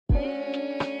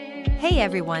Hey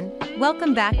everyone,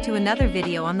 welcome back to another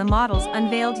video on the Models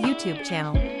Unveiled YouTube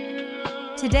channel.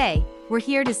 Today, we're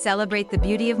here to celebrate the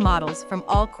beauty of models from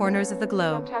all corners of the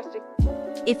globe. Fantastic.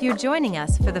 If you're joining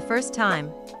us for the first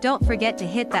time, don't forget to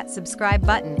hit that subscribe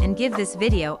button and give this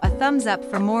video a thumbs up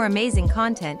for more amazing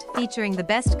content featuring the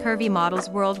best curvy models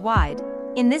worldwide.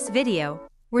 In this video,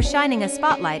 we're shining a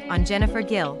spotlight on Jennifer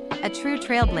Gill, a true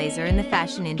trailblazer in the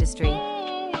fashion industry.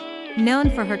 Known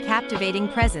for her captivating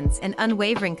presence and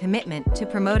unwavering commitment to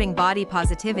promoting body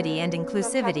positivity and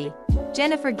inclusivity,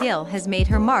 Jennifer Gill has made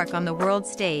her mark on the world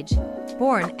stage.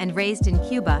 Born and raised in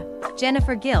Cuba,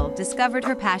 Jennifer Gill discovered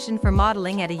her passion for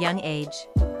modeling at a young age.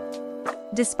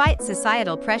 Despite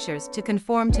societal pressures to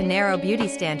conform to narrow beauty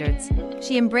standards,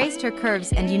 she embraced her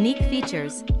curves and unique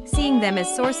features, seeing them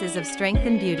as sources of strength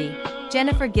and beauty.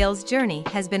 Jennifer Gill's journey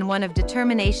has been one of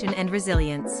determination and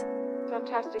resilience.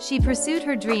 Fantastic. She pursued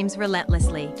her dreams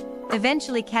relentlessly,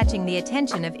 eventually catching the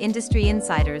attention of industry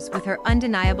insiders with her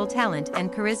undeniable talent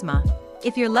and charisma.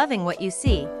 If you're loving what you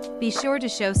see, be sure to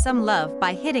show some love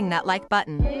by hitting that like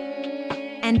button.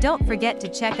 And don't forget to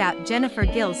check out Jennifer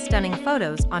Gill's stunning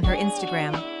photos on her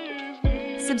Instagram.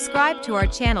 Subscribe to our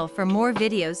channel for more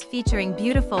videos featuring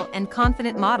beautiful and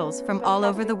confident models from all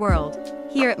over the world.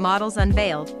 Here at Models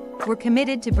Unveiled, we're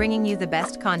committed to bringing you the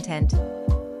best content.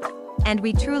 And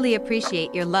we truly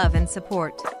appreciate your love and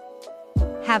support.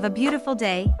 Have a beautiful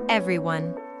day,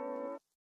 everyone.